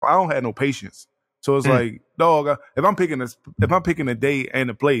I don't have no patience. So it's like, dog, if I'm picking a day and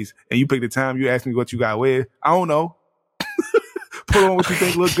a place and you pick the time, you ask me what you got with, I don't know. Put on what you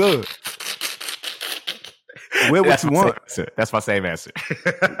think look good. Wear what you want. That's my same answer.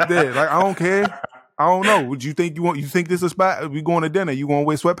 Yeah, like I don't care. I don't know. Would you think you think this is a spot? We going to dinner, you gonna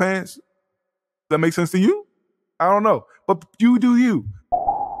wear sweatpants? That makes sense to you? I don't know. But you do you.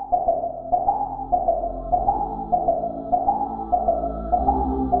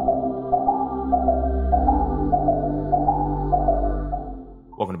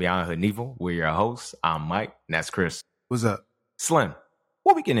 Welcome to Beyond Hood and Evil. We're your hosts. I'm Mike, and that's Chris. What's up? Slim,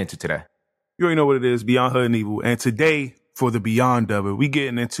 what we getting into today? You already know what it is, Beyond Hood and Evil. And today, for the Beyond of it, we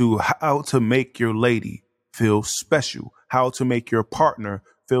getting into how to make your lady feel special, how to make your partner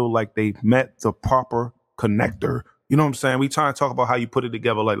feel like they met the proper connector. You know what I'm saying? We trying to talk about how you put it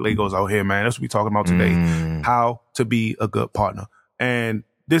together like Legos out here, man. That's what we talking about today. How to be a good partner. And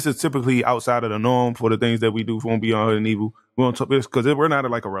this is typically outside of the norm for the things that we do for Beyond Hood and Evil. We don't talk this because we're not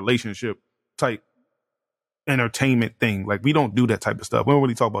like a relationship type entertainment thing. Like we don't do that type of stuff. We don't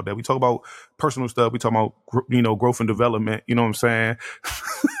really talk about that. We talk about personal stuff. We talk about, growth and development. You know what I'm saying?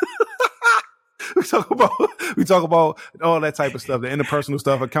 we talk about all that type of stuff, the interpersonal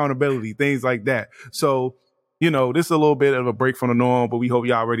stuff, accountability, things like that. So, this is a little bit of a break from the norm, but we hope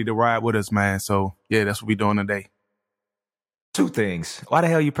y'all ready to ride with us, man. So yeah, that's what we doing today. Two things. Why the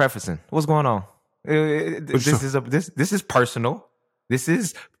hell are you prefacing? What's going on? This is personal. This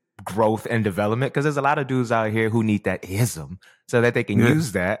is growth and development because there's a lot of dudes out here who need that ism so that they can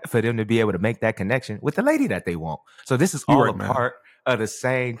use that for them to be able to make that connection with the lady that they want. So this is all part of the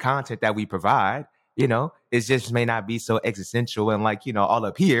same content that we provide. It just may not be so existential and all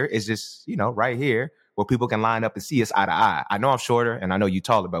up here is just, right here where people can line up and see us eye to eye. I know I'm shorter and I know you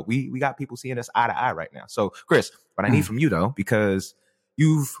taller, but we got people seeing us eye to eye right now. So Chris, what I need from you though, because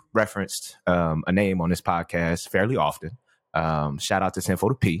you've referenced a name on this podcast fairly often. Shout out to Sinful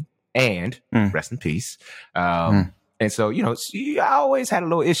to P and rest in peace. And so, I always had a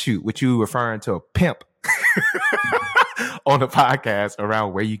little issue with you referring to a pimp on the podcast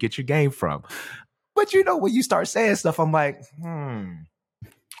around where you get your game from. But when you start saying stuff, I'm like,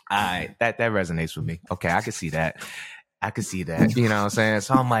 all right, that resonates with me. Okay, I can see that. You know what I'm saying?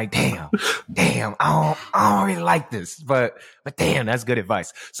 So I'm like, damn, I don't really like this, but damn, that's good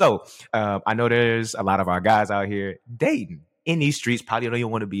advice. So I know there's a lot of our guys out here dating in these streets, probably don't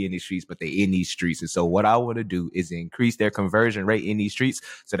even want to be in these streets, but they in these streets. And so what I want to do is increase their conversion rate in these streets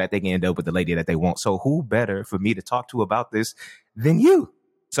so that they can end up with the lady that they want. So who better for me to talk to about this than you?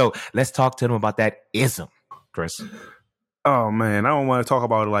 So let's talk to them about that ism, Chris. Oh man, I don't want to talk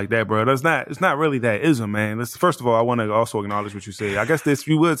about it like that, bro. It's not really that ism, man. First of all, I want to also acknowledge what you said. I guess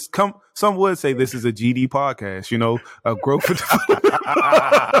some would say this is a GD podcast, a growth.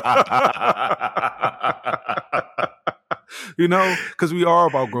 Because we are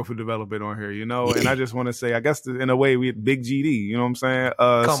about growth and development on here, and I just want to say, I guess in a way, we big GD, you know what I'm saying?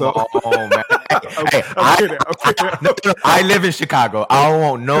 Come on, man. I live in Chicago. I don't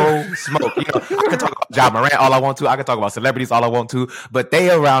want no smoke. I can talk about John Morant all I want to. I can talk about celebrities all I want to, but they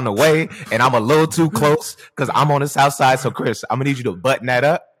around the way, and I'm a little too close because I'm on the south side. So, Chris, I'm going to need you to button that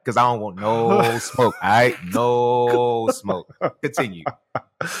up because I don't want no smoke. All right? No smoke. Continue.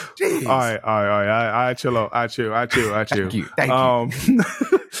 Jeez. All right. Chill out. I chill. Thank you.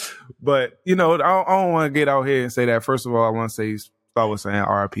 But, I don't want to get out here and say that. First of all, I want to say, start with saying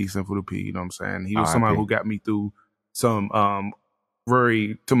RIP, Sinful to P, you know what I'm saying? He was somebody who got me through some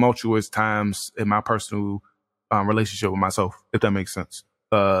very tumultuous times in my personal relationship with myself, if that makes sense.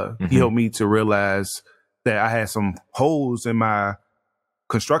 He helped me to realize that I had some holes in my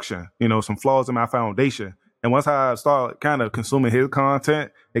construction, some flaws in my foundation. And once I started kind of consuming his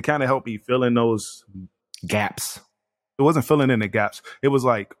content, it kind of helped me fill in those gaps. It wasn't filling in the gaps. It was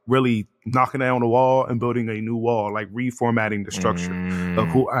like really knocking down the wall and building a new wall, like reformatting the structure of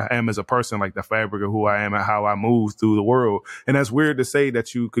who I am as a person, like the fabric of who I am and how I move through the world. And that's weird to say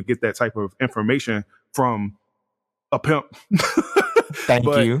that you could get that type of information from a pimp. Thank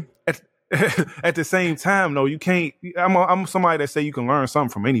you. At the same time, though, you can't. I'm somebody that say you can learn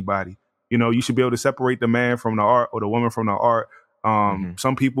something from anybody. You should be able to separate the man from the art or the woman from the art.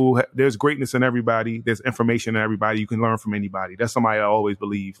 Some people, there's greatness in everybody. There's information in everybody. You can learn from anybody. That's somebody I always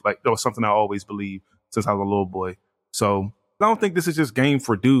believe. Like, that was something I always believed since I was a little boy. So I don't think this is just game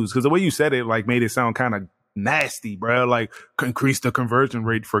for dudes, because the way you said it, like, made it sound kind of nasty, bro. Like, increase the conversion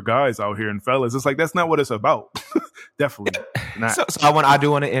rate for guys out here and fellas. It's like, that's not what it's about. Definitely not. So I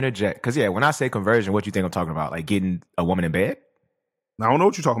do want to interject, because when I say conversion, what you think I'm talking about? Like getting a woman in bed? I don't know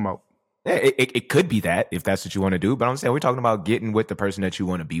what you're talking about. Yeah, it could be that if that's what you want to do. But I'm saying we're talking about getting with the person that you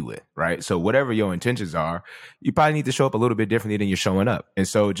want to be with, right? So whatever your intentions are, you probably need to show up a little bit differently than you're showing up. And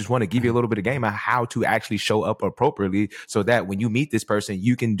so just want to give you a little bit of game on how to actually show up appropriately so that when you meet this person,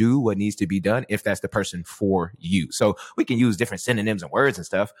 you can do what needs to be done if that's the person for you. So we can use different synonyms and words and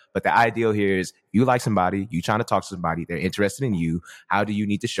stuff. But the ideal here is you like somebody, you trying to talk to somebody, they're interested in you. How do you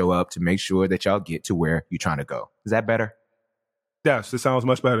need to show up to make sure that y'all get to where you're trying to go? Is that better? Yes, it sounds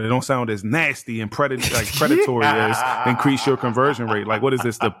much better. It don't sound as nasty and predatory as increase your conversion rate. Like, what is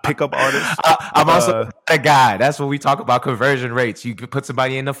this? The pickup artist? I'm also a guy. That's when we talk about conversion rates. You put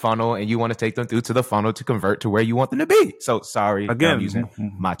somebody in the funnel and you want to take them through to the funnel to convert to where you want them to be. So sorry, again, I'm using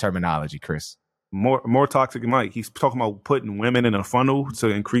my terminology, Chris. More toxic Mike. He's talking about putting women in a funnel to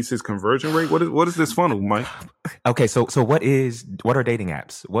increase his conversion rate. What is this funnel, Mike? Okay, so what are dating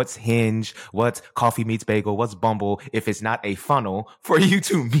apps? What's Hinge? What's Coffee Meets Bagel? What's Bumble? If it's not a funnel for you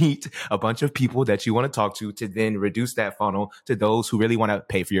to meet a bunch of people that you want to talk to then reduce that funnel to those who really want to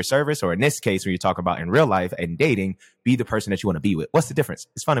pay for your service, or in this case, when you talk about in real life and dating, be the person that you want to be with. What's the difference?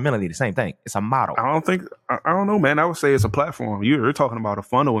 It's fundamentally the same thing. It's a model. I don't know, man. I would say it's a platform. You're talking about a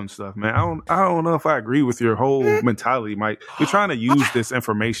funnel and stuff, man. I don't know if I agree with your whole mentality, Mike. You're trying to use this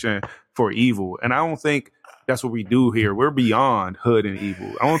information for evil, and I don't think that's what we do here. We're beyond hood and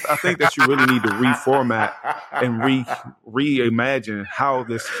evil. I think that you really need to reformat and reimagine how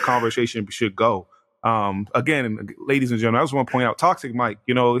this conversation should go. Again, ladies and gentlemen, I just want to point out Toxic Mike,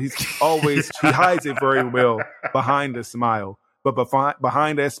 he hides it very well behind the smile. But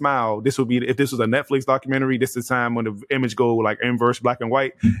behind that smile, this would be, if this was a Netflix documentary, this is the time when the image go like inverse black and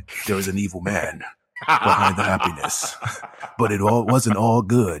white. There was an evil man behind the happiness, but it wasn't all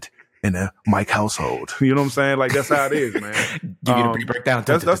good in a Mike household. You know what I'm saying? Like, that's how it is, man. Give you the breakdown.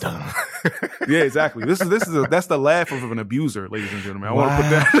 Yeah, exactly. That's the laugh of an abuser, ladies and gentlemen. I want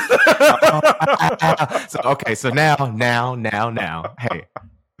to put that. So now. Hey,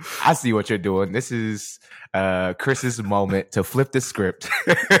 I see what you're doing. This is Chris's moment to flip the script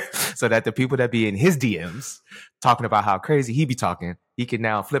so that the people that be in his DMs talking about how crazy he be talking, he can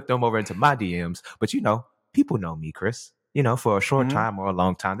now flip them over into my DMs. But people know me, Chris. For a short time or a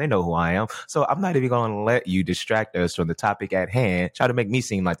long time, they know who I am. So I'm not even going to let you distract us from the topic at hand, try to make me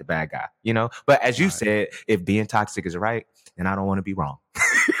seem like the bad guy, But as you said, if being toxic is right, then I don't want to be wrong.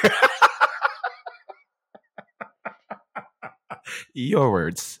 Your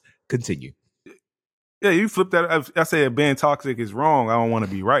words. Continue. Yeah, you flipped that. I said being toxic is wrong. I don't want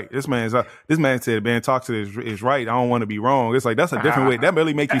to be right. This man said being toxic is right. I don't want to be wrong. It's like, that's a different way. That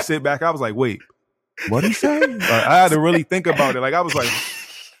really make you sit back. I was like, wait. What he say? I had to really think about it. Like, I was like,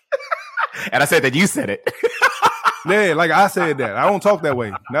 and I said that you said it. Yeah, like I said that. I don't talk that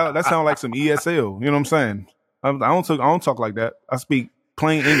way. Now that sounds like some ESL. You know what I'm saying? I don't talk like that. I speak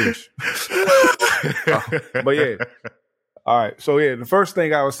plain English. But yeah. All right. So yeah, the first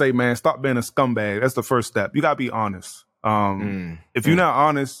thing I would say, man, stop being a scumbag. That's the first step. You gotta be honest. If you're not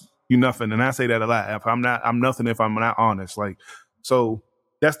honest, you're nothing. And I say that a lot. If I'm nothing if I'm not honest. Like, so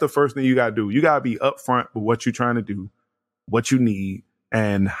that's the first thing you got to do. You got to be upfront with what you're trying to do, what you need,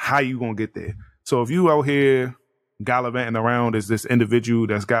 and how you going to get there. So if you out here gallivanting around as this individual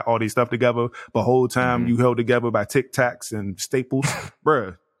that's got all these stuff together, but whole time you held together by Tic Tacs and Staples,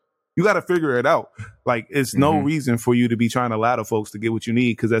 bruh, you got to figure it out. Like, it's no reason for you to be trying to lie to folks to get what you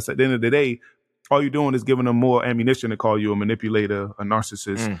need, because that's at the end of the day, all you're doing is giving them more ammunition to call you a manipulator, a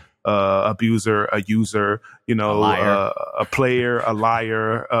narcissist, abuser, a user, a player, a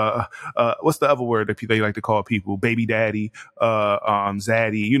liar. What's the other word that they like to call people? Baby daddy,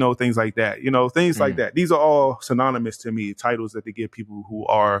 zaddy, things like that. Things like that. These are all synonymous to me, titles that they give people who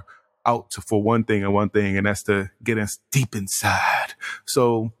are out for one thing, and that's to get us deep inside.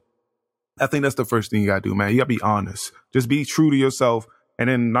 So I think that's the first thing you got to do, man. You got to be honest. Just be true to yourself. And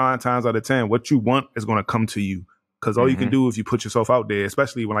then 9 times out of 10, what you want is going to come to you. Because all you can do if you put yourself out there,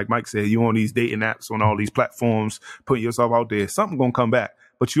 especially when, like Mike said, you on these dating apps, on all these platforms, putting yourself out there, something going to come back.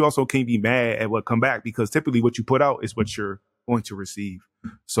 But you also can't be mad at what come back, because typically what you put out is what you're going to receive.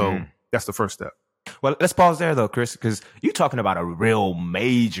 So that's the first step. Well, let's pause there, though, Chris, because you're talking about a real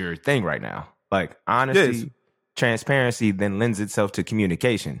major thing right now. Like, honesty, transparency then lends itself to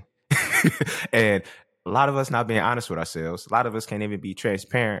communication. And a lot of us not being honest with ourselves. A lot of us can't even be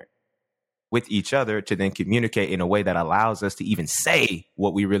transparent with each other to then communicate in a way that allows us to even say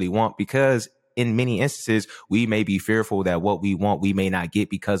what we really want, because in many instances, we may be fearful that what we want, we may not get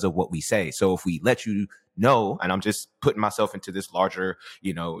because of what we say. So if we let you know, and I'm just putting myself into this larger,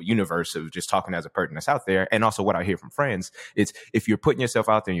 universe of just talking as a person that's out there, and also what I hear from friends, it's if you're putting yourself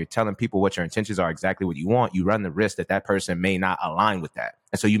out there and you're telling people what your intentions are, exactly what you want, you run the risk that that person may not align with that.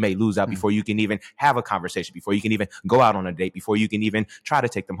 And so you may lose out before you can even have a conversation, before you can even go out on a date, before you can even try to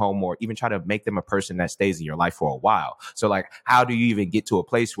take them home, or even try to make them a person that stays in your life for a while. So like, how do you even get to a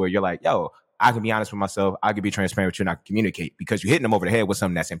place where you're like, yo, I can be honest with myself, I can be transparent with you, and I can communicate? Because you're hitting them over the head with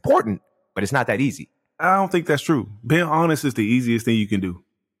something that's important, but it's not that easy. I don't think that's true. Being honest is the easiest thing you can do.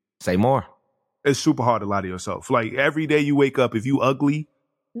 Say more. It's super hard to lie to yourself. Like every day you wake up, if you ugly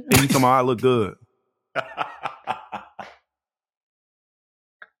and you come out, I look good.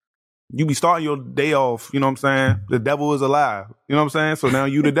 You be starting your day off, you know what I'm saying? The devil is alive. You know what I'm saying? So now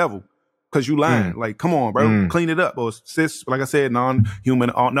you the devil because you lying. Like, come on, bro. Clean it up. Or cis, like I said, non-human,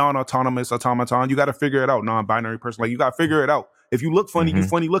 non-autonomous, automaton. You got to figure it out. Non-binary person. Like, you got to figure it out. If you look funny, you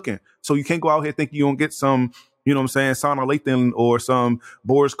funny looking. So you can't go out here thinking you're going to get some, you know what I'm saying, Sana Lathan or some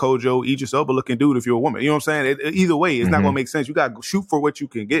Boris Kojo, Idris Elba looking dude if you're a woman. You know what I'm saying? Either way, it's not going to make sense. You got to shoot for what you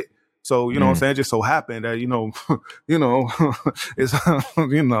can get. So, you know what I'm saying? It just so happened that, it's,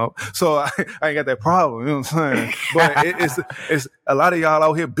 so I ain't got that problem, you know what I'm saying? But it's a lot of y'all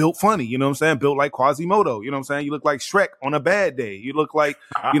out here built funny, you know what I'm saying? Built like Quasimodo, you know what I'm saying? You look like Shrek on a bad day. You look like,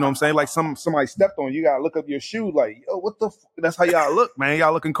 you know what I'm saying? Like somebody stepped on you. You got to look up your shoe like, yo, what the that's how y'all look, man.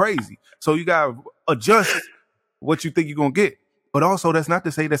 Y'all looking crazy. So you got to adjust what you think you're going to get. But also that's not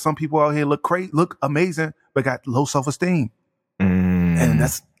to say that some people out here look amazing, but got low self-esteem. And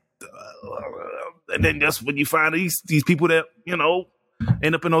that's, and then that's when you find these people that,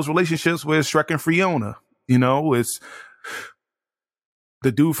 end up in those relationships with Shrek and Fiona. It's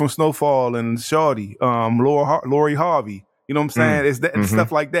the dude from Snowfall and Shawty, Lori Harvey. You know what I'm saying? It's that,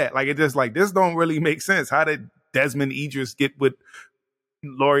 stuff like that. Like, it just like, this don't really make sense. How did Desmond Idris get with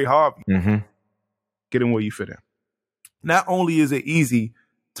Lori Harvey? Get in where you fit in. Not only is it easy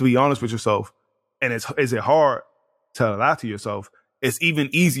to be honest with yourself, and is it hard to lie to yourself, it's even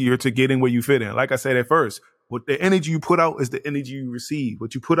easier to get in where you fit in. Like I said at first, what the energy you put out is the energy you receive.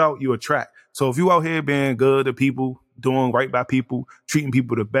 What you put out, you attract. So if you out here being good to people, doing right by people, treating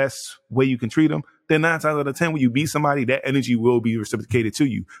people the best way you can treat them, then 9 times out of 10, when you meet somebody, that energy will be reciprocated to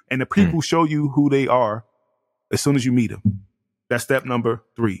you. And the people show you who they are as soon as you meet them. That's step number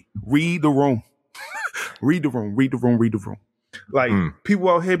 3. Read the room. Read the room. Like, people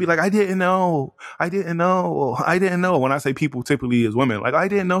out here be like, I didn't know. When I say people, typically is women. Like, I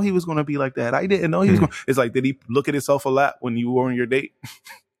didn't know he was going to be like that. I didn't know he was going to. It's like, did he look at himself a lot when you were on your date?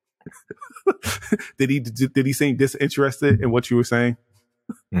 Did he seem disinterested in what you were saying?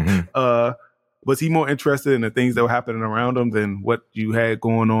 Was he more interested in the things that were happening around him than what you had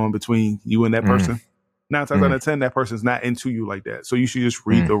going on between you and that person? 9 times out of 10, that person's not into you like that. So you should just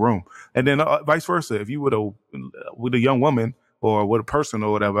read the room. And then vice versa. If you with a young woman or with a person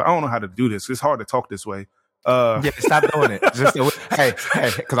or whatever, I don't know how to do this. It's hard to talk this way. Stop doing it. Hey,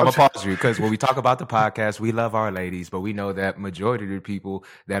 because I'm gonna pause you, because when we talk about the podcast, we love our ladies, but we know that majority of the people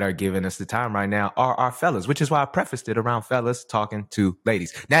that are giving us the time right now are our fellas, which is why I prefaced it around fellas talking to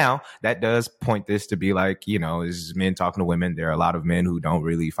ladies. Now, that does point this to be like, this is men talking to women. There are a lot of men who don't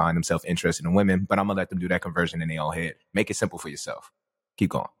really find themselves interested in women, but I'm gonna let them do that conversion in their own head. Make it simple for yourself. Keep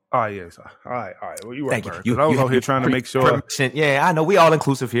going. All right, yes. All right. Well, you right, Thank you. I was out here trying to make sure. Yeah, I know. We all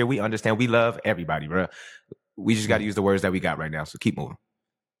inclusive here. We understand. We love everybody, bro. We just got to use the words that we got right now. So keep moving.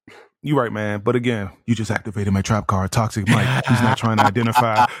 You right, man. But again, you just activated my trap card, Toxic Mike. He's not trying to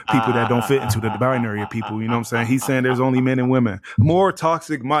identify people that don't fit into the binary of people. You know what I'm saying? He's saying there's only men and women. More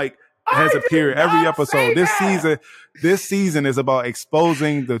Toxic Mike has appeared every episode. This season is about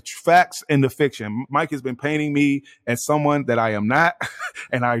exposing the facts and the fiction. Mike has been painting me as someone that I am not,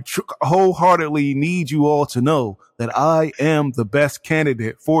 and I wholeheartedly need you all to know that I am the best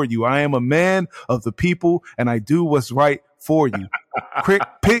candidate for you. I am a man of the people, and I do what's right for you.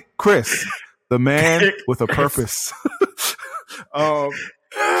 Pick Chris, the man with a purpose.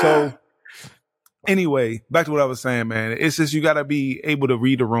 So anyway, back to what I was saying, man. It's just, you got to be able to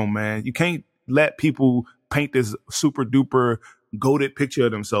read the room, man. You can't let people paint this super duper goated picture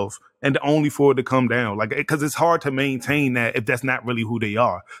of themselves and only for it to come down. Like, because it's hard to maintain that if that's not really who they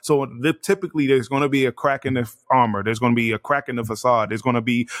are. So typically there's going to be a crack in the armor. There's going to be a crack in the facade. There's going to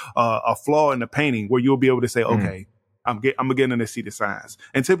be a flaw in the painting where you'll be able to say, okay, I'm beginning to see the signs.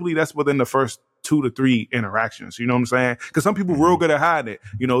 And typically that's within the first 2 to 3 interactions. You know what I'm saying? Because some people real good at hiding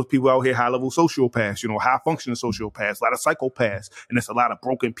it. People out here, high level sociopaths, high functioning sociopaths, a lot of psychopaths, and it's a lot of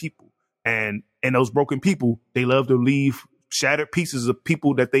broken people. And those broken people, they love to leave shattered pieces of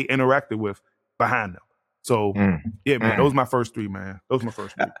people that they interacted with behind them. So yeah, man, those are my first three, man. Those are my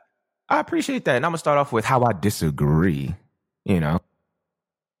first three. I appreciate that. And I'm going to start off with how I disagree. You know,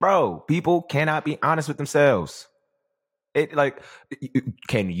 bro, people cannot be honest with themselves.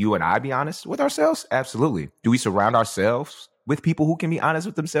 Can you and I be honest with ourselves? Absolutely. Do we surround ourselves with people who can be honest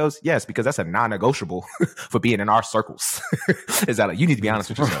with themselves? Yes, because that's a non-negotiable for being in our circles. Is that you need to be honest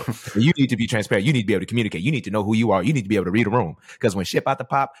with yourself. You need to be transparent. You need to be able to communicate. You need to know who you are. You need to be able to read a room. Because when shit about to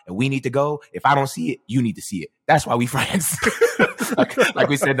pop and we need to go, if I don't see it, you need to see it. That's why we friends. like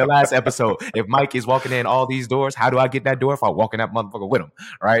we said in the last episode, if Mike is walking in all these doors, how do I get that door if I walk in that motherfucker with him?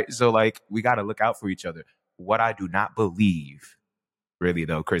 Right? So like we got to look out for each other. What I do not believe, really,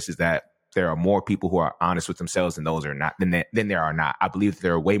 though, Chris, is that there are more people who are honest with themselves than those are not than there are not. I believe that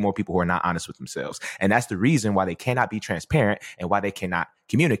there are way more people who are not honest with themselves. And that's the reason why they cannot be transparent and why they cannot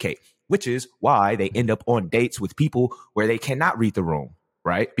communicate, which is why they end up on dates with people where they cannot read the room.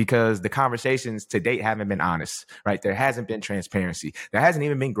 Right? Because the conversations to date haven't been honest, right? There hasn't been transparency. There hasn't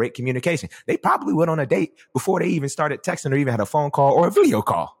even been great communication. They probably went on a date before they even started texting or even had a phone call or a video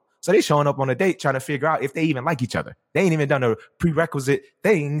call. So they showing up on a date trying to figure out if they even like each other. They ain't even done the prerequisite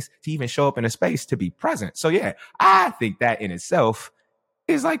things to even show up in a space to be present. So yeah, I think that in itself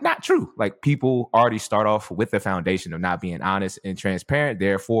is like not true. Like people already start off with the foundation of not being honest and transparent.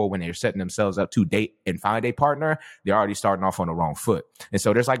 Therefore, when they're setting themselves up to date and find a partner, they're already starting off on the wrong foot. And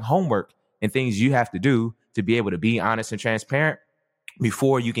so there's like homework and things you have to do to be able to be honest and transparent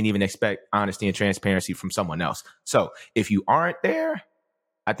before you can even expect honesty and transparency from someone else. So if you aren't there,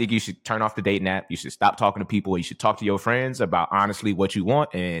 I think you should turn off the dating app. You should stop talking to people. You should talk to your friends about honestly what you want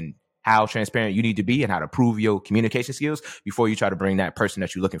and how transparent you need to be and how to prove your communication skills before you try to bring that person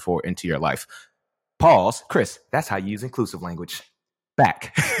that you're looking for into your life. Pause. Chris, that's how you use inclusive language.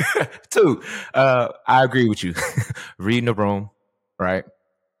 Back. 2, I agree with you. Reading the room, right?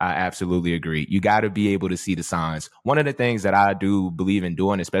 I absolutely agree. You got to be able to see the signs. One of the things that I do believe in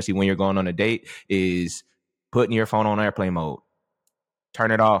doing, especially when you're going on a date, is putting your phone on airplane mode.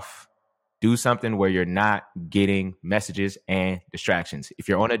 Turn it off. Do something where you're not getting messages and distractions. If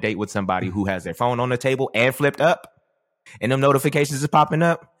you're on a date with somebody who has their phone on the table and flipped up and them notifications is popping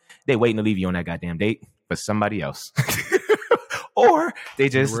up, they waiting to leave you on that goddamn date for somebody else. Or they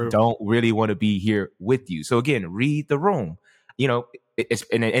just don't really want to be here with you. So again, read the room. You know,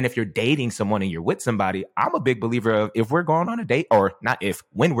 and if you're dating someone and you're with somebody, I'm a big believer of if we're going on a date, or not if,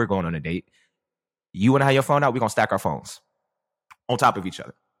 when we're going on a date, you want to have your phone out, we're going to stack our phones on top of each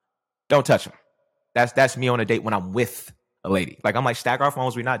other. Don't touch them. That's me on a date when I'm with a lady. Like I'm like, stack our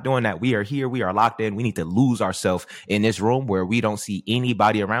phones. We're not doing that. We are here. We are locked in. We need to lose ourselves in this room where we don't see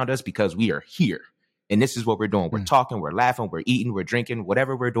anybody around us because we are here. And this is what we're doing. We're talking, we're laughing, we're eating, we're drinking,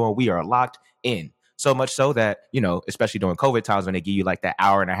 whatever we're doing, we are locked in. So much so that, you know, especially during COVID times when they give you like that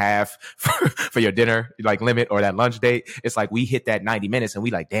hour and a half for your dinner, like limit or that lunch date, it's like we hit that 90 minutes and we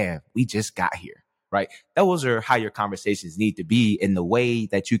like, damn, we just got here. Right. Those are how your conversations need to be. And the way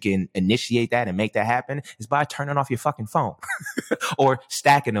that you can initiate that and make that happen is by turning off your fucking phone or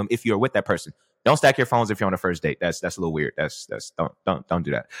stacking them if you're with that person. Don't stack your phones if you're on a first date. That's a little weird. Don't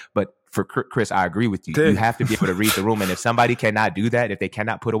do that. But for Chris, I agree with you. You have to be able to read the room. And if somebody cannot do that, if they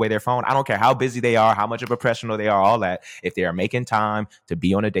cannot put away their phone, I don't care how busy they are, how much of a professional they are, all that. If they are making time to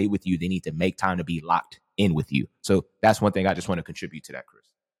be on a date with you, they need to make time to be locked in with you. So that's one thing I just want to contribute to that, Chris.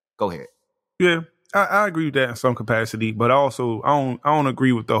 Go ahead. Yeah. I agree with that in some capacity, but also I don't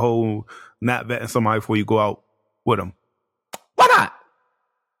agree with the whole not vetting somebody before you go out with them. Why not?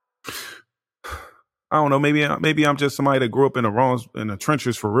 I don't know. Maybe I'm just somebody that grew up in the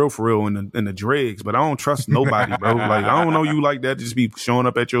trenches for real, in the dregs. But I don't trust nobody, bro. Like I don't know you like that. Just be showing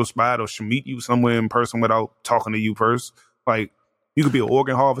up at your spot or meet you somewhere in person without talking to you first. Like you could be an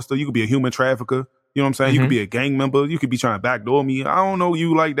organ harvester, you could be a human trafficker. You know what I'm saying? Mm-hmm. You could be a gang member. You could be trying to backdoor me. I don't know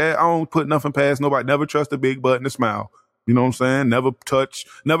you like that. I don't put nothing past nobody. Never trust a big butt and a smile. You know what I'm saying?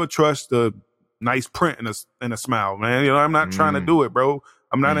 Never trust the nice print in a smile, man. You know, I'm not trying to do it, bro.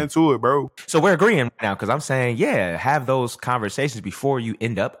 I'm not into it, bro. So we're agreeing right now because I'm saying, yeah, have those conversations before you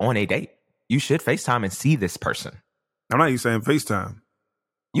end up on a date. You should FaceTime and see this person. I'm not even saying FaceTime.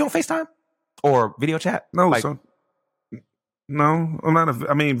 You don't FaceTime? Or video chat? No, son. No, I'm not.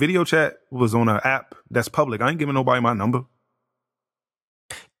 I mean, video chat was on an app that's public. I ain't giving nobody my number.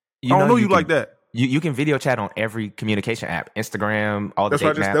 I don't know you like that. You can video chat on every communication app, Instagram, all the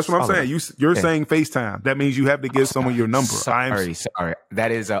dating apps. That's what I'm saying. You're saying FaceTime. That means you have to give someone your number. Sorry.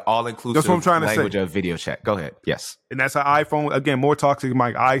 That is an all-inclusive that's what I'm trying to language say. Of video chat. Go ahead. Yes. And that's an iPhone. Again, more toxic,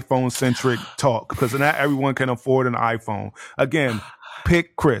 Mike. iPhone-centric talk because not everyone can afford an iPhone. Again,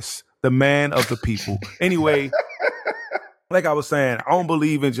 pick Chris, the man of the people. Anyway. like I was saying, I don't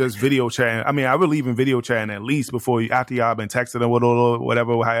believe in just video chatting. I mean, I believe in video chatting at least after y'all been texting or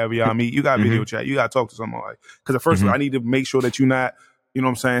whatever, however y'all meet. You got video chat. You got to talk to somebody. Because at first, I need to make sure that you're not, you know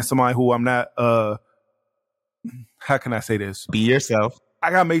what I'm saying, somebody who I'm not, how can I say this? Be yourself. I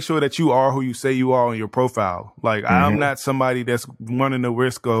gotta make sure that you are who you say you are on your profile. Like I'm not somebody that's running the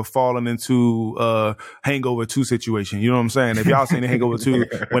risk of falling into Hangover 2 situation. You know what I'm saying? If y'all seen the Hangover 2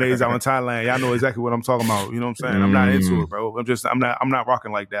 when they was out in Thailand, y'all know exactly what I'm talking about. You know what I'm saying? I'm not into it, bro. I'm not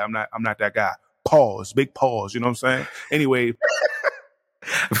rocking like that. I'm not that guy. Pause. Big pause. You know what I'm saying? Anyway.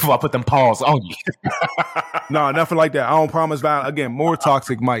 Before I put them paws on you. No, nothing like that. I don't promise violence. Again, more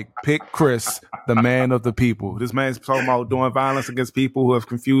toxic Mike. Pick Chris, the man of the people. This man's talking about doing violence against people who have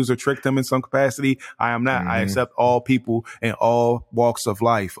confused or tricked him in some capacity. I am not. I accept all people in all walks of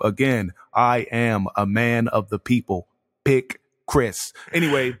life. Again, I am a man of the people. Pick Chris.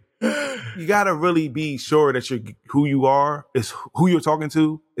 Anyway, you got to really be sure that who you are is who you're talking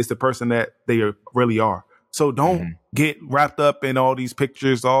to is the person that they really are. So don't get wrapped up in all these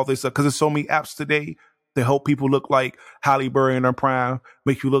pictures, all this stuff, because there's so many apps today to help people look like Halle Berry in her prime,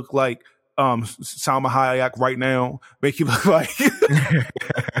 make you look like Salma Hayek right now, make you look like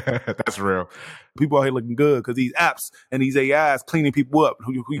that's real. People out here looking good because these apps and these AIs cleaning people up.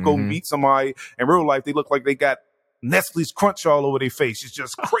 Who go meet somebody in real life, they look like they got Nestle's Crunch all over their face. It's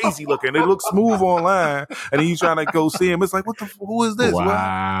just crazy looking. They look smooth online, and then you trying to go see them. It's like, who is this?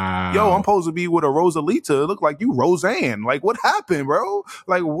 Wow. Yo, I'm supposed to be with a Rosalita. It look like you Roseanne. Like, what happened, bro?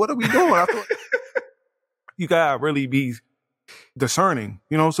 Like, what are we doing? I thought you gotta really be discerning,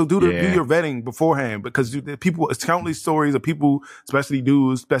 you know. So do your vetting beforehand, because it's countless stories of people, especially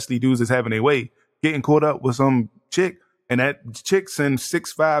dudes that's having their way, getting caught up with some chick. And that chick sends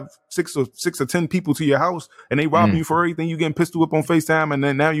six or 10 people to your house, and they robbing you for everything. You getting pistol whipped on FaceTime, and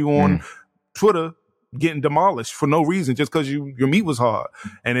then now you on Twitter getting demolished for no reason, just because your meat was hard.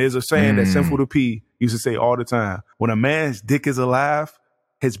 And there's a saying that Sinful to P used to say all the time: when a man's dick is alive,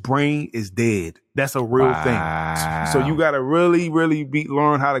 his brain is dead. That's a real thing. So you got to really, really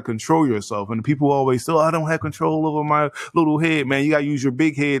learn how to control yourself. And people always say, I don't have control over my little head. Man, you got to use your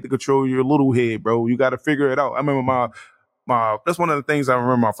big head to control your little head, bro. You got to figure it out. I remember that's one of the things I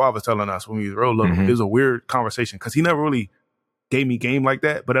remember my father telling us when we was real little. It was a weird conversation because he never really gave me game like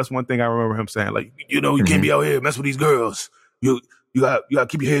that. But that's one thing I remember him saying, like, you know, you can't be out here mess with these girls. You got to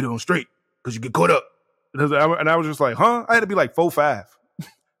keep your head on straight because you get caught up. And I was just like, huh? I had to be like 4'5".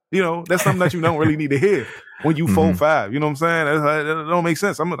 You know, that's something that you don't really need to hear when you 4'5". You know what I'm saying? That don't make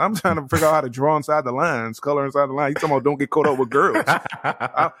sense. I'm trying to figure out how to draw inside the lines, color inside the line. You talking about don't get caught up with girls.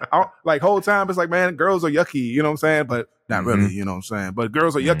 I like whole time it's like, man, girls are yucky. You know what I'm saying? But not really. You know what I'm saying? But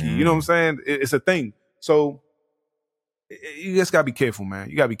girls are yucky. You know what I'm saying? It's a thing. So you just gotta be careful, man.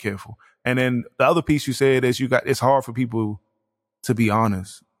 You gotta be careful. And then the other piece you said is it's hard for people to be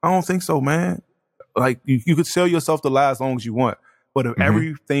honest. I don't think so, man. Like you could sell yourself to lie as long as you want. But if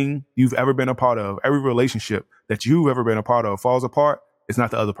everything you've ever been a part of, every relationship that you've ever been a part of falls apart, it's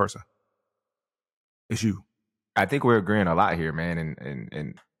not the other person. It's you. I think we're agreeing a lot here, man.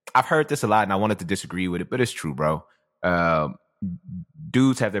 And I've heard this a lot, and I wanted to disagree with it, but it's true, bro.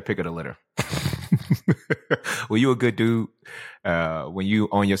 Dudes have their pick of the litter. When you a good dude, when you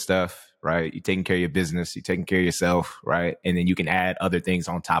own your stuff, right? You're taking care of your business, you're taking care of yourself, right? And then you can add other things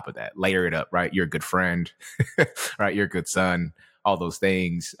on top of that. Layer it up, right? You're a good friend, right? You're a good son. All those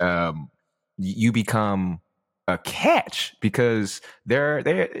things, you become a catch because there's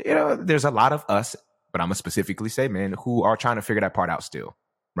a lot of us, but I'm gonna specifically say men who are trying to figure that part out still,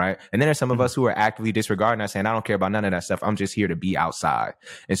 right? And then there's some of us who are actively disregarding that, saying, I don't care about none of that stuff. I'm just here to be outside.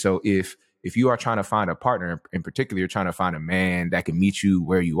 And so if you are trying to find a partner, in particular, you're trying to find a man that can meet you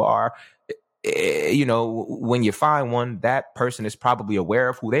where you are, you know, when you find one, that person is probably aware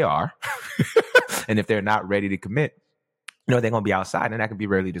of who they are. And if they're not ready to commit, you know, they're going to be outside, and that can be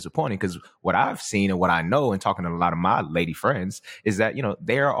really disappointing because what I've seen and what I know and talking to a lot of my lady friends is that, you know,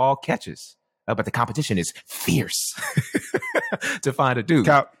 they are all catches, but the competition is fierce to find a dude.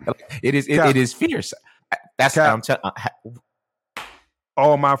 Cap. It is fierce. That's Cap. how I'm telling.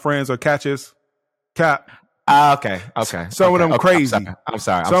 All my friends are catches. Cap. Okay. Some of them crazy. I'm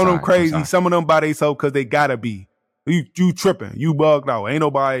sorry. Some of them crazy. Some of them by themselves because they gotta be. You tripping. You bugged out. Ain't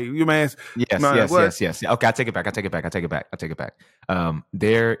nobody. You man. Yes. Okay, I take it back.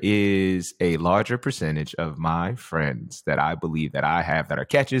 There is a larger percentage of my friends that I believe that I have that are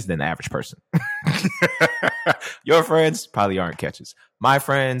catches than the average person. Your friends probably aren't catches. My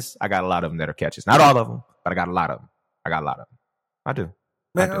friends, I got a lot of them that are catches. Not all of them, but I got a lot of them. I do.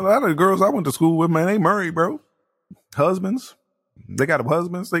 Man, a lot of the girls I went to school with, man, they married, bro. Husbands. They got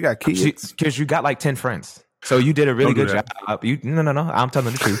husbands. They got kids. Because you got like 10 friends. So you did a really Don't good do job. No. I'm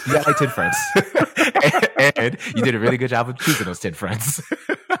telling the truth. You got like 10 friends. and you did a really good job of choosing those 10 friends.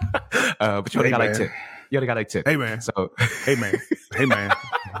 But you only got like 10. You only got like 10. Hey, man. So, hey, man. Hey, man.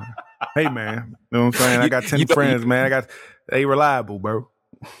 Hey, man. You know what I'm saying? I got 10 friends, man. They reliable, bro.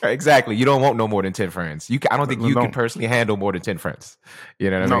 Exactly. You don't want no more than 10 friends. I don't think you can personally handle more than 10 friends. You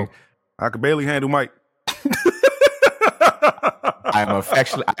know what I mean? I could barely handle Mike. I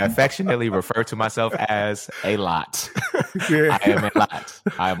affectionately refer to myself as a lot. Yeah.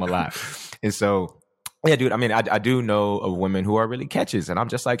 I am a lot. And so, yeah, dude, I mean, I do know of women who are really catches, and I'm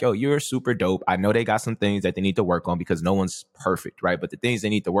just like, yo, you're super dope. I know they got some things that they need to work on because no one's perfect, right? But the things they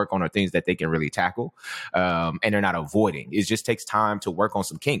need to work on are things that they can really tackle, and they're not avoiding. It just takes time to work on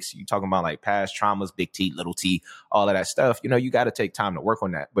some kinks. You talking about like past traumas, big T, little T, all of that stuff. You know, you got to take time to work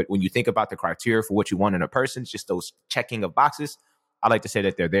on that. But when you think about the criteria for what you want in a person, just those checking of boxes, I like to say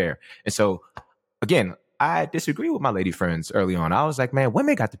that they're there. And so, again, I disagree with my lady friends early on. I was like, man,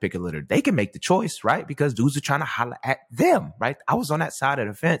 women got to pick a litter. They can make the choice, right? Because dudes are trying to holler at them, right? I was on that side of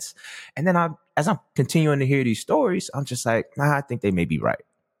the fence. And then as I'm continuing to hear these stories, I'm just like, nah, I think they may be right.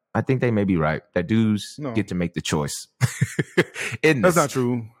 I think they may be right. That dudes get to make the choice. That's not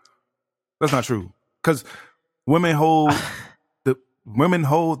true. That's not true. Because women hold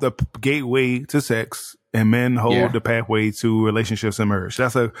the gateway to sex, and men hold the pathway to relationships and marriage.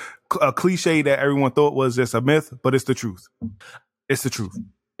 That's a cliche that everyone thought was just a myth, but it's the truth. It's the truth.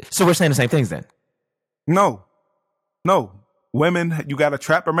 So we're saying the same things then? No. Women, you got to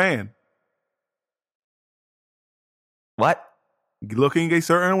trap a man. What? Looking a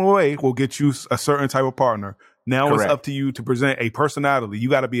certain way will get you a certain type of partner. Now Correct. It's up to you to present a personality. You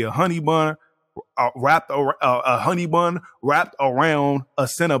got to be a honey bun wrapped around a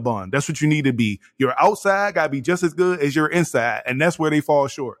Cinnabon. That's what you need to be. Your outside got to be just as good as your inside, and that's where they fall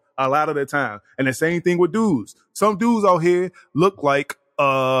short a lot of the time. And the same thing with dudes. Some dudes out here look like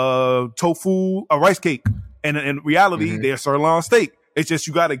tofu, a rice cake, and in reality, they're sirloin steak. It's just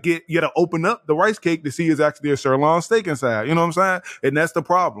you got to open up the rice cake to see it's actually a sirloin steak inside. You know what I'm saying? And that's the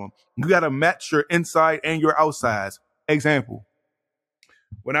problem. You got to match your inside and your outsides. Example: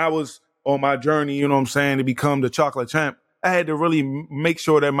 when I was on my journey, you know what I'm saying, to become the chocolate champ, I had to really make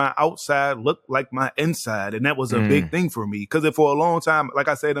sure that my outside looked like my inside. And that was a big thing for me. Because for a long time, like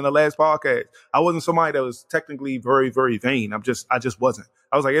I said in the last podcast, I wasn't somebody that was technically very, very vain. I just wasn't.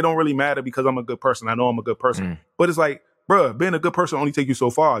 I was like, it don't really matter because I'm a good person. I know I'm a good person. But it's like, bruh, being a good person only take you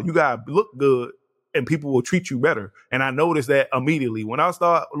so far. You got to look good and people will treat you better. And I noticed that immediately when I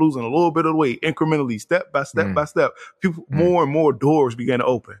start losing a little bit of weight, incrementally, step by step by step, people, more and more doors began to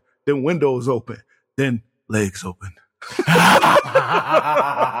open. Then windows open. Then legs open.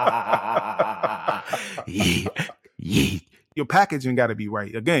 Your packaging got to be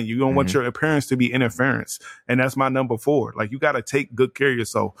right. Again, you don't want your appearance to be interference. And that's my number 4. Like, you got to take good care of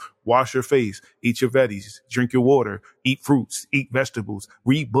yourself. Wash your face, eat your veggies, drink your water, eat fruits, eat vegetables,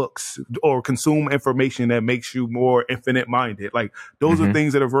 read books, or consume information that makes you more infinite minded. Like, those are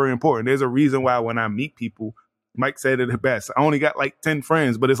things that are very important. There's a reason why when I meet people, Mike said it the best. I only got like 10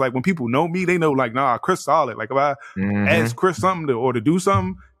 friends, but it's like when people know me, they know like, nah, Chris solid. Like if I ask Chris something to do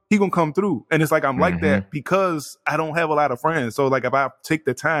something, he gonna come through. And it's like, I'm like that because I don't have a lot of friends. So like if I take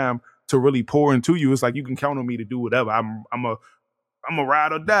the time to really pour into you, it's like, you can count on me to do whatever. I'm a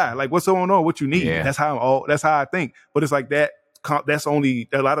ride or die. Like what's going on? What you need? Yeah. That's how I think. But it's like that. That's only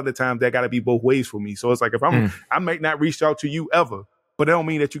a lot of the time that got to be both ways for me. So it's like if I might not reach out to you ever, but that don't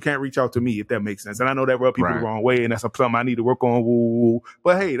mean that you can't reach out to me, if that makes sense. And I know that rub people the wrong way, and that's something I need to work on. Woo.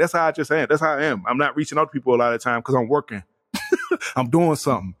 But hey, that's how I just am. That's how I am. I'm not reaching out to people a lot of the time because I'm working. I'm doing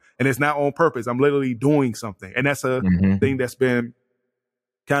something, and it's not on purpose. I'm literally doing something, and that's a thing that's been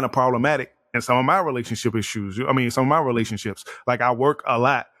kind of problematic in some of my relationship issues. I mean, some of my relationships. Like I work a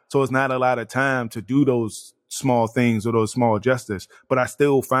lot, so it's not a lot of time to do those small things or those small gestures, but I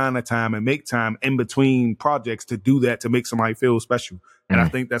still find the time and make time in between projects to do that, to make somebody feel special. And I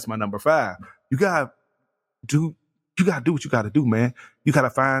think that's my number 5. You gotta do what you gotta do, man. You gotta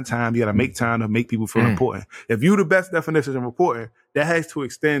find time. You gotta make time to make people feel important. If you the best definition of important, that has to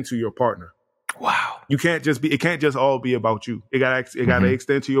extend to your partner. Wow. It can't just all be about you. It gotta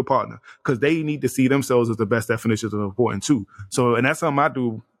extend to your partner because they need to see themselves as the best definitions of important too. So, and that's something I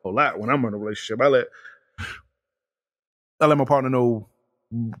do a lot when I'm in a relationship. I let my partner know,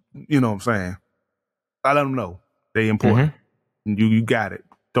 you know what I'm saying? I let them know they important. You got it.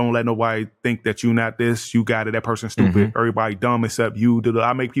 Don't let nobody think that you not this. You got it. That person's stupid. Everybody dumb except you.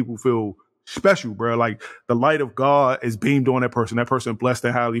 I make people feel special, bro. Like the light of God is beamed on that person. That person blessed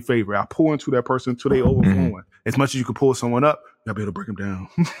and highly favored. I pour into that person till they overflowing. Mm-hmm. As much as you can pull someone up, you'll be able to break them down.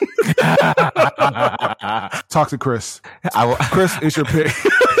 Toxic Chris. Chris, it's your pick.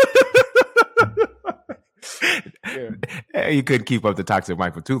 Yeah. You couldn't keep up the toxic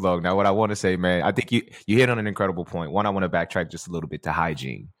mic for too long. Now, what I want to say, man, I think you hit on an incredible point. One, I want to backtrack just a little bit to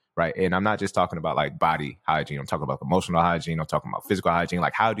hygiene, right? And I'm not just talking about like body hygiene. I'm talking about emotional hygiene. I'm talking about physical hygiene.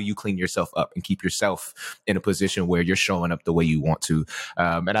 Like, how do you clean yourself up and keep yourself in a position where you're showing up the way you want to?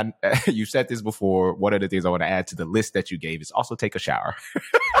 And you said this before. One of the things I want to add to the list that you gave is also take a shower.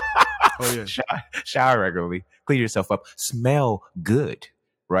 Oh yeah, shower regularly, clean yourself up, smell good.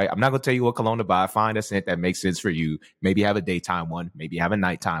 Right. I'm not going to tell you what cologne to buy. Find a scent that makes sense for you. Maybe have a daytime one. Maybe have a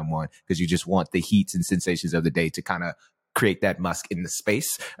nighttime one because you just want the heats and sensations of the day to kind of create that musk in the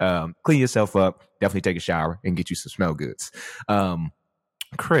space. Clean yourself up. Definitely take a shower and get you some smell goods.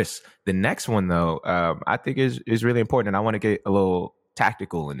 Chris, the next one, though, I think is really important. And I want to get a little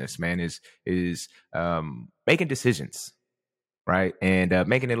tactical in this, man, is making decisions. Right. And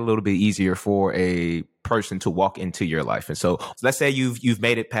making it a little bit easier for a person to walk into your life. And so let's say you've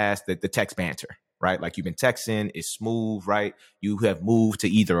made it past the text banter, right? Like you've been texting, it's smooth, right? You have moved to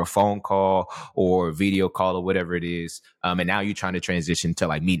either a phone call or a video call or whatever it is. And now you're trying to transition to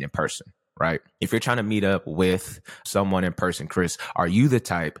like meeting in person, right? If you're trying to meet up with someone in person, Chris, are you the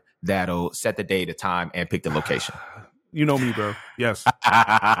type that'll set the day, the time, and pick the location? You know me, bro. Yes.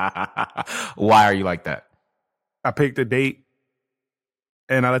 Why are you like that? I pick the date.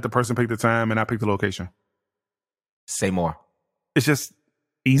 And I let the person pick the time, and I pick the location. Say more. It's just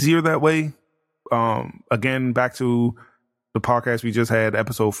easier that way. Again, back to the podcast we just had,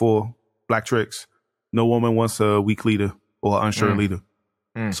 episode 4, Black Tricks. No woman wants a weak leader or an unsure leader.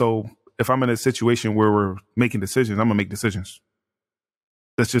 So if I'm in a situation where we're making decisions, I'm going to make decisions.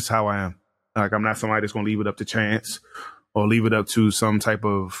 That's just how I am. Like, I'm not somebody that's going to leave it up to chance or leave it up to some type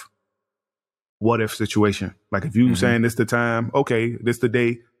of what if situation. Like if you saying this the time, okay, this the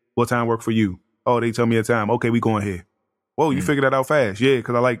day, what time work for you? Oh, they tell me a time. Okay, we going here. Whoa, you figured that out fast. Yeah,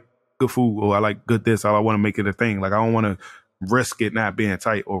 because I like good food or I like good this. I want to make it a thing. Like I don't want to risk it not being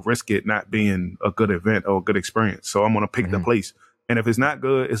tight or risk it not being a good event or a good experience. So I'm going to pick the place. And if it's not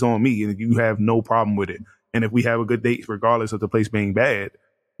good, it's on me and you have no problem with it. And if we have a good date, regardless of the place being bad,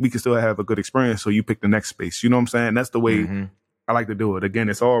 we can still have a good experience. So you pick the next space. You know what I'm saying? That's the way I like to do it. Again,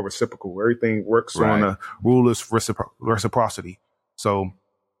 it's all reciprocal. Everything works on a rule of reciprocity. So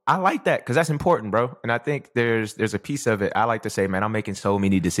I like that because that's important, bro. And I think there's a piece of it. I like to say, man, I'm making so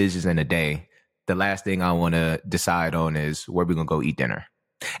many decisions in a day. The last thing I want to decide on is where we're going to go eat dinner.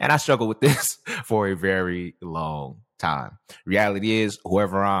 And I struggle with this for a very long time. Reality is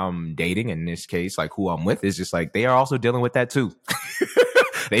whoever I'm dating, in this case, like who I'm with, is just like they are also dealing with that too.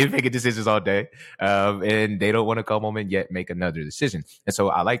 They've been making decisions all day, and they don't want to come home and yet make another decision. And so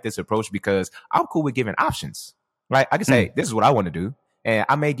I like this approach because I'm cool with giving options, right? I can say, this is what I want to do. And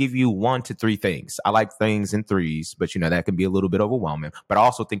I may give you 1 to 3 things. I like things in threes, but that can be a little bit overwhelming. But I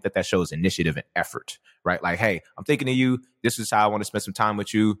also think that shows initiative and effort, right? Like, hey, I'm thinking of you. This is how I want to spend some time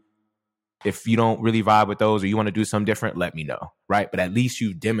with you. If you don't really vibe with those or you want to do something different, let me know, right? But at least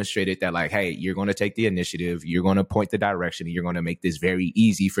you've demonstrated that, like, hey, you're going to take the initiative, you're going to point the direction, and you're going to make this very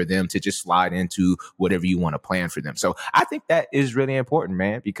easy for them to just slide into whatever you want to plan for them. So I think that is really important,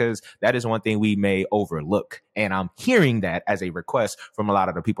 man, because that is one thing we may overlook. And I'm hearing that as a request from a lot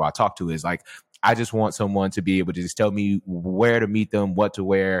of the people I talk to is like, I just want someone to be able to just tell me where to meet them, what to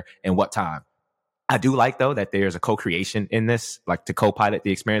wear, and what time. I do like, though, that there's a co-creation in this, like to co-pilot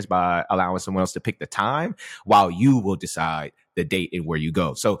the experience by allowing someone else to pick the time while you will decide the date and where you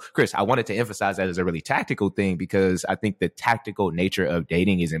go. So, Chris, I wanted to emphasize that as a really tactical thing because I think the tactical nature of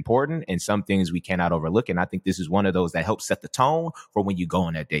dating is important and some things we cannot overlook. And I think this is one of those that helps set the tone for when you go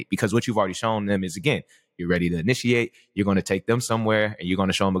on that date, because what you've already shown them is, again, you're ready to initiate. You're going to take them somewhere and you're going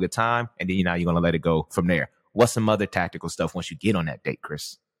to show them a good time. And then you're going to let it go from there. What's some other tactical stuff once you get on that date,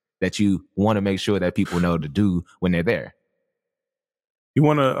 Chris, that you want to make sure that people know to do when they're there? You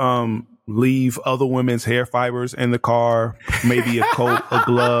want to leave other women's hair fibers in the car, maybe a coat, a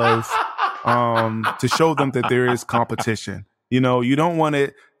glove, to show them that there is competition. You don't want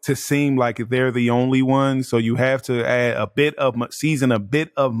it to seem like they're the only one. So you have to add a bit of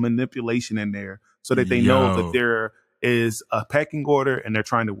manipulation in there so that they know that there is a pecking order and they're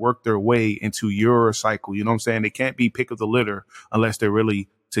trying to work their way into your cycle. You know what I'm saying? They can't be pick of the litter unless they're really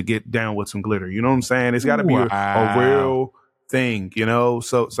to get down with some glitter. You know what I'm saying? It's got to be a real thing,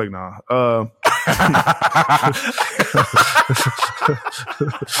 So it's like, nah.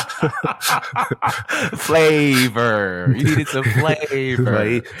 Flavor. You needed some flavor.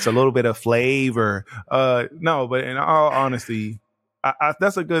 It's a little bit of flavor. No, but in all honesty,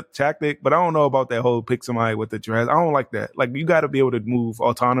 that's a good tactic, but I don't know about that whole pick somebody with the dress. I don't like that. Like, you got to be able to move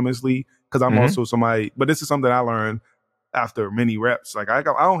autonomously, because I'm also somebody, but this is something I learned after many reps. Like, I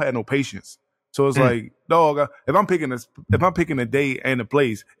don't have no patience. So it's like, dog, if I'm picking a date and a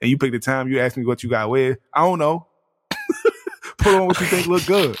place and you pick the time, you ask me what you got with, I don't know. Put on what you think look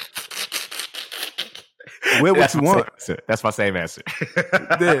good. Wear what you want. That's my same answer.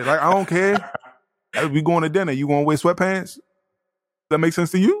 Yeah, like, I don't care. We going to dinner. You going to wear sweatpants? That makes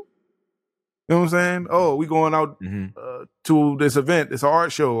sense to you? You know what I'm saying? Oh, we going out to this event. It's an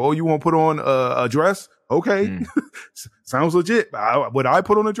art show. Oh, you want to put on a dress? Okay. Sounds legit. Would I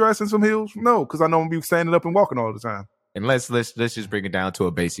put on a dress and some heels? No, because I know I'm going to be standing up and walking all the time. And let's just bring it down to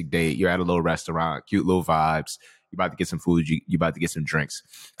a basic date. You're at a little restaurant, cute little vibes. You're about to get some food. You're about to get some drinks.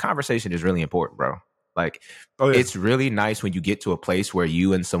 Conversation is really important, bro. Like, It's really nice when you get to a place where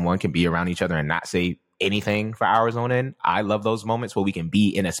you and someone can be around each other and not say anything for hours on end. I love those moments where we can be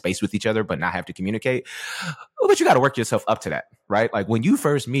in a space with each other but not have to communicate. But you got to work yourself up to that, right? Like, when you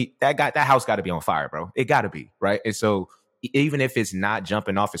first meet, that house got to be on fire, bro. It got to be, right? And so even if it's not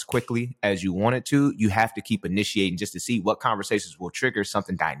jumping off as quickly as you want it to, you have to keep initiating just to see what conversations will trigger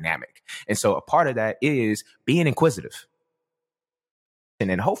something dynamic. And so a part of that is being inquisitive. And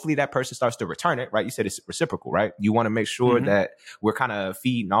then hopefully that person starts to return it, right? You said it's reciprocal, right? You want to make sure that we're kind of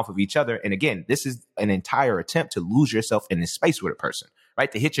feeding off of each other. And again, this is an entire attempt to lose yourself in this space with a person,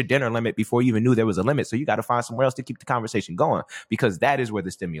 right? To hit your dinner limit before you even knew there was a limit. So you got to find somewhere else to keep the conversation going, because that is where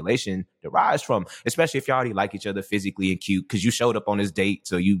the stimulation derives from, especially if you already like each other physically and cute, because you showed up on this date.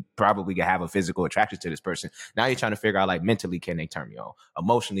 So you probably have a physical attraction to this person. Now you're trying to figure out, like, mentally, can they turn you on?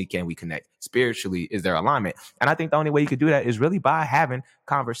 Emotionally, can we connect? Spiritually, is there alignment? And I think the only way you could do that is really by having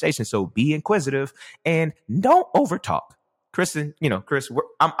conversation. So be inquisitive and don't overtalk. Chris,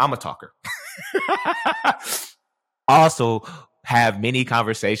 I'm a talker. Also, have many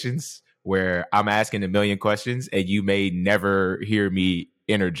conversations where I'm asking a million questions and you may never hear me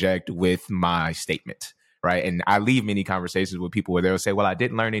interject with my statement, right? And I leave many conversations with people where they'll say, well, I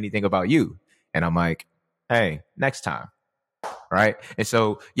didn't learn anything about you. And I'm like, hey, next time. Right. And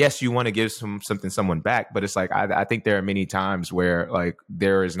so, yes, you want to give someone back, but it's like, I think there are many times where, like,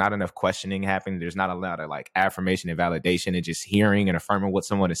 there is not enough questioning happening. There's not a lot of, like, affirmation and validation and just hearing and affirming what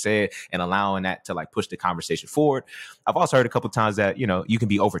someone has said and allowing that to, like, push the conversation forward. I've also heard a couple of times that, you can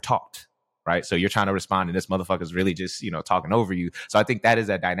be overtalked. Right. So you're trying to respond and this motherfucker's really just, talking over you. So I think that is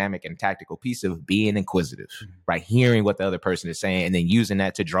a dynamic and tactical piece of being inquisitive, right? Hearing what the other person is saying and then using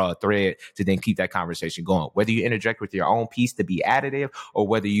that to draw a thread to then keep that conversation going. Whether you interject with your own piece to be additive or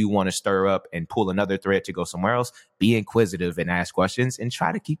whether you want to stir up and pull another thread to go somewhere else, be inquisitive and ask questions and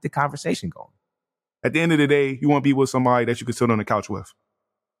try to keep the conversation going. At the end of the day, you want to be with somebody that you can sit on the couch with.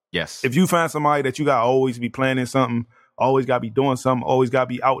 Yes. If you find somebody that you got to always be planning something, always got to be doing something, always got to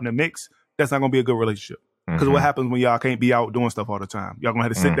be out in the mix, that's not going to be a good relationship. Because what happens when y'all can't be out doing stuff all the time? Y'all going to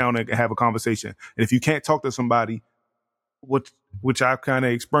have to sit down and have a conversation. And if you can't talk to somebody, which I kind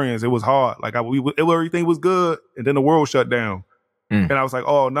of experienced, it was hard. Like, everything was good, and then the world shut down. And I was like,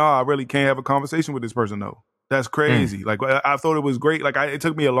 oh, no, I really can't have a conversation with this person, though. That's crazy. Like, I thought it was great. Like, it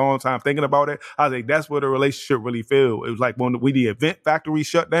took me a long time thinking about it. I was like, that's where the relationship really feel. It was like when the event factory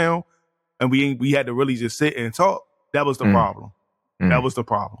shut down, and we had to really just sit and talk. That was the problem. That was the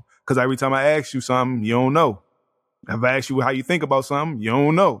problem. Because every time I ask you something, you don't know. If I ask you how you think about something, you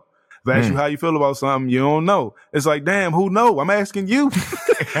don't know. If I ask you how you feel about something, you don't know. It's like, damn, who know? I'm asking you.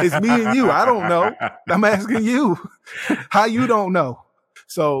 It's me and you. I don't know. I'm asking you. How you don't know?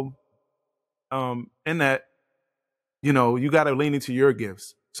 So, in that, you got to lean into your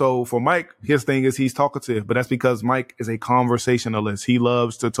gifts. So for Mike, his thing is he's talkative, but that's because Mike is a conversationalist. He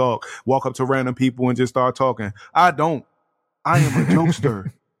loves to talk, walk up to random people and just start talking. I don't. I am a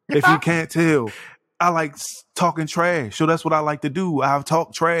jokester. If you can't tell, I like talking trash. So that's what I like to do. I've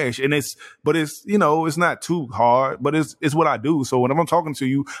talked trash and it's not too hard, but it's what I do. So when I'm talking to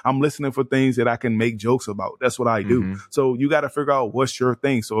you, I'm listening for things that I can make jokes about. That's what I do. So you got to figure out what's your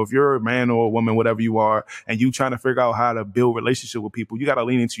thing. So if you're a man or a woman, whatever you are, and you trying to figure out how to build relationship with people, you got to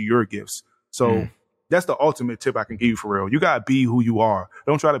lean into your gifts. So that's the ultimate tip I can give you for real. You got to be who you are.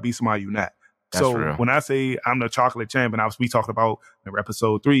 Don't try to be somebody you're not. That's so real. When I say I'm the chocolate champ, and we talked about in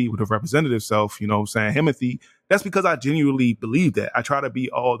episode 3 with the representative self, Himothy, that's because I genuinely believe that. I try to be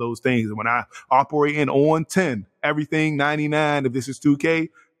all those things. And when I operate in on 10, everything 99, if this is 2K,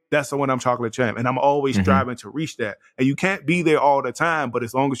 that's when I'm chocolate champ. And I'm always striving to reach that. And you can't be there all the time, but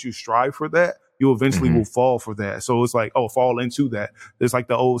as long as you strive for that, you eventually will fall for that. So it's like, fall into that. It's like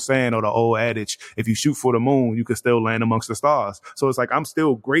the old saying or the old adage, if you shoot for the moon, you can still land amongst the stars. So it's like, I'm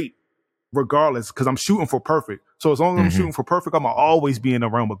still great regardless because I'm shooting for perfect. So as long as I'm shooting for perfect, I'm going to always be in the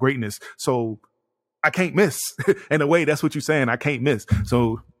realm of greatness. So I can't miss. In a way, that's what you're saying. I can't miss.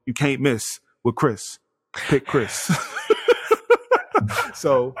 So you can't miss with Chris. Pick Chris.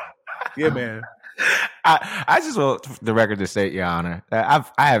 So, yeah, man. I just want the record to state, Your Honor, I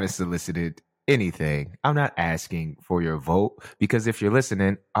haven't solicited anything. I'm not asking for your vote because if you're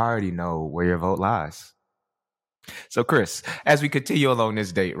listening, I already know where your vote lies. So, Chris, as we continue along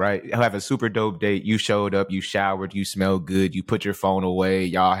this date, right? You have a super dope date. You showed up, you showered, you smelled good, you put your phone away,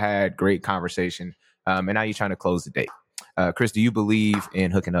 y'all had great conversation, and now you're trying to close the date. Chris, do you believe in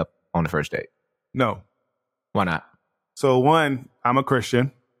hooking up on the first date? No. Why not? So 1, I'm a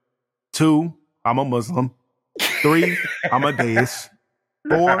Christian. 2, I'm a Muslim. 3, I'm a deist.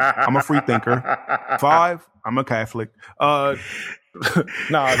 4, I'm a free thinker. 5, I'm a Catholic. The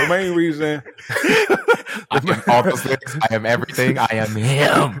main reason. I am all those things. I am everything. I am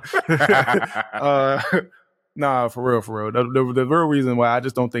him. For real. The real reason why I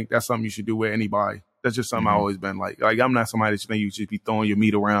just don't think that's something you should do with anybody. That's just something I've always been like. Like, I'm not somebody that you think you should be throwing your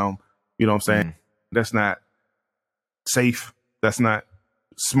meat around. You know what I'm saying? That's not safe. That's not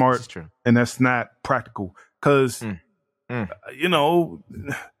smart. That's true. And that's not practical. Because,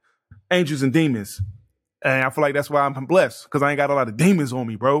 angels and demons. And I feel like that's why I'm blessed. Because I ain't got a lot of demons on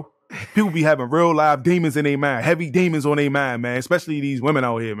me, bro. People be having real live demons in their mind. Heavy demons on their mind, man. Especially these women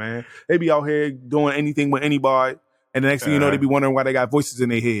out here, man. They be out here doing anything with anybody. And the next thing you know, they be wondering why they got voices in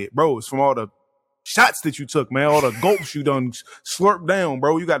their head. Bro, it's from all the shots that you took, man. All the gulps you done slurped down,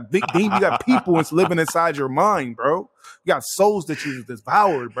 bro. You got big demons. You got people living inside your mind, bro. You got souls that you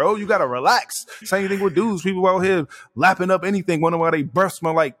devoured, bro. You got to relax. Same thing with dudes. People out here lapping up anything, wondering why they breath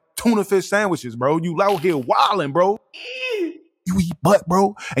smell like tuna fish sandwiches, bro. You out here wilding, bro. You eat butt,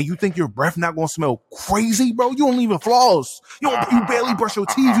 bro, and you think your breath not gonna smell crazy, bro? You don't even floss. You barely brush your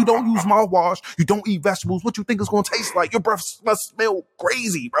teeth. You don't use mouthwash. You don't eat vegetables. What you think it's gonna taste like? Your breath must smell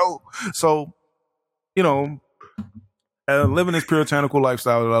crazy, bro. So, living this puritanical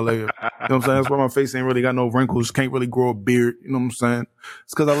lifestyle that I live. You know what I'm saying? That's why my face ain't really got no wrinkles. Can't really grow a beard. You know what I'm saying?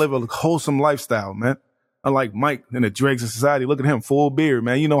 It's because I live a wholesome lifestyle, man. Unlike Mike in the dregs of society, look at him, full beard,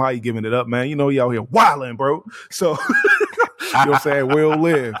 man. You know how he giving it up, man. You know he out here wilding, bro. So, you know what I'm saying? We'll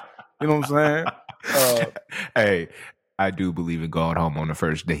live. You know what I'm saying? Hey, I do believe in going home on the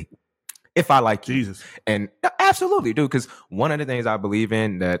first date. If I like Jesus. And absolutely, dude, because one of the things I believe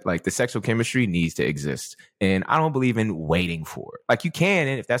in that like the sexual chemistry needs to exist. And I don't believe in waiting for it. Like you can,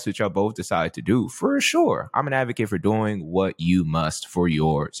 and if that's what y'all both decide to do, for sure. I'm an advocate for doing what you must for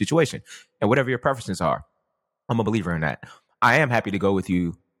your situation. And whatever your preferences are, I'm a believer in that. I am happy to go with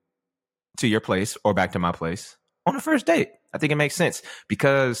you to your place or back to my place on the first date. I think it makes sense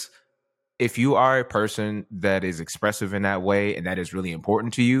because if you are a person that is expressive in that way and that is really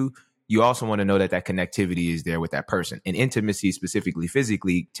important to you, you also want to know that that connectivity is there with that person. And intimacy, specifically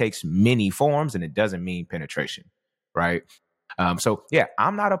physically, takes many forms, and it doesn't mean penetration, right? So, yeah,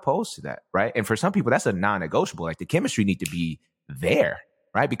 I'm not opposed to that, right? And for some people, that's a non-negotiable. Like the chemistry need to be there,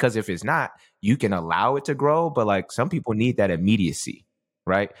 right? Because if it's not, you can allow it to grow, but like some people need that immediacy,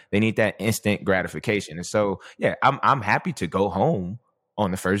 right? They need that instant gratification. And so, yeah, I'm happy to go home on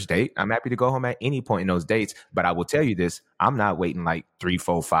the first date. I'm happy to go home at any point in those dates. But I will tell you this, I'm not waiting like 3,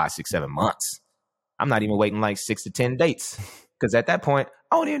 4, 5, 6, 7 months. I'm not even waiting like 6 to 10 dates. Because at that point,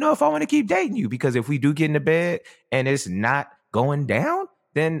 I don't even know if I want to keep dating you. Because if we do get into bed and it's not going down,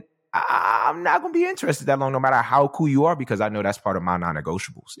 then I'm not going to be interested that long, no matter how cool you are, because I know that's part of my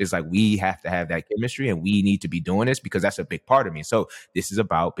non-negotiables. It's like we have to have that chemistry and we need to be doing this because that's a big part of me. So this is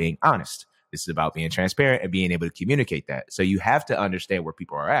about being honest. This is about being transparent and being able to communicate that. So you have to understand where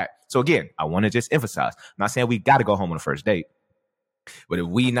people are at. So again, I want to just emphasize, I'm not saying we got to go home on the first date. But if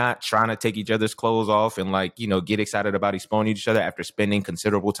we not trying to take each other's clothes off and like, get excited about exploring each other after spending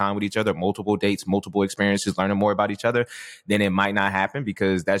considerable time with each other, multiple dates, multiple experiences, learning more about each other, then it might not happen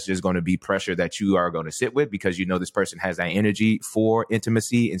because that's just going to be pressure that you are going to sit with because this person has that energy for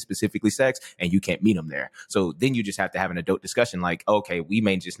intimacy and specifically sex and you can't meet them there. So then you just have to have an adult discussion like, okay, we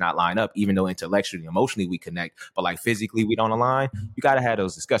may just not line up even though intellectually, emotionally we connect, but like physically we don't align. You got to have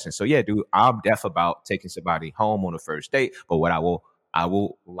those discussions. So yeah, dude, I'm deaf about taking somebody home on a first date, but what I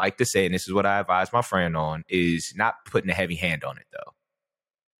will like to say, and this is what I advise my friend on, is not putting a heavy hand on it, though.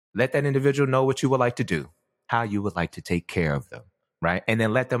 Let that individual know what you would like to do, how you would like to take care of them, right? And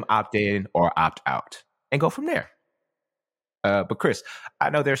then let them opt in or opt out and go from there. But Chris, I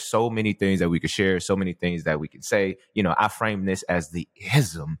know there's so many things that we could share, so many things that we can say. You know, I frame this as the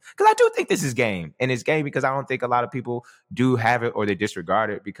ism because I do think this is game, and it's game because I don't think a lot of people do have it or they disregard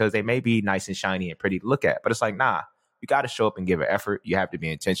it because they may be nice and shiny and pretty to look at. But it's like, nah, you got to show up and give an effort. You have to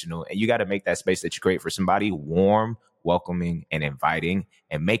be intentional, and you got to make that space that you create for somebody warm, welcoming, and inviting,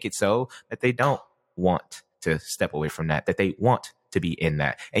 and make it so that they don't want to step away from that they want to be in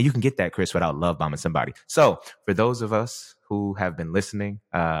that. And you can get that, Chris, without love bombing somebody. So for those of us who have been listening,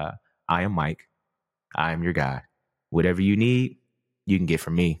 I am Mike. I am your guy. Whatever you need, you can get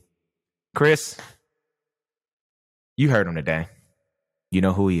from me. Chris, you heard him today. You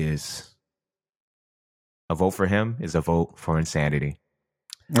know who he is. A vote for him is a vote for insanity.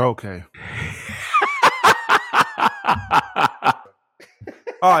 Okay.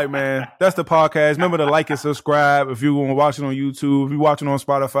 All right, man. That's the podcast. Remember to like and subscribe if you're going to watch it on YouTube. If you're watching on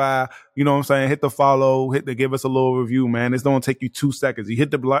Spotify, you know what I'm saying? Hit the follow, give us a little review, man. It's going to take you 2 seconds. You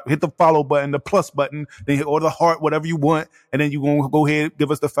hit the follow button, the plus button, then or the heart, whatever you want, and then you're going to go ahead, give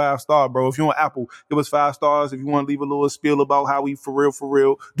us the 5-star, bro. If you're on Apple, give us 5 stars. If you want to leave a little spiel about how we for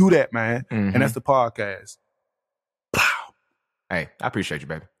real, do that, man. Mm-hmm. And that's the podcast. Hey, I appreciate you,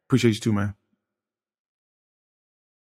 baby. Appreciate you too, man.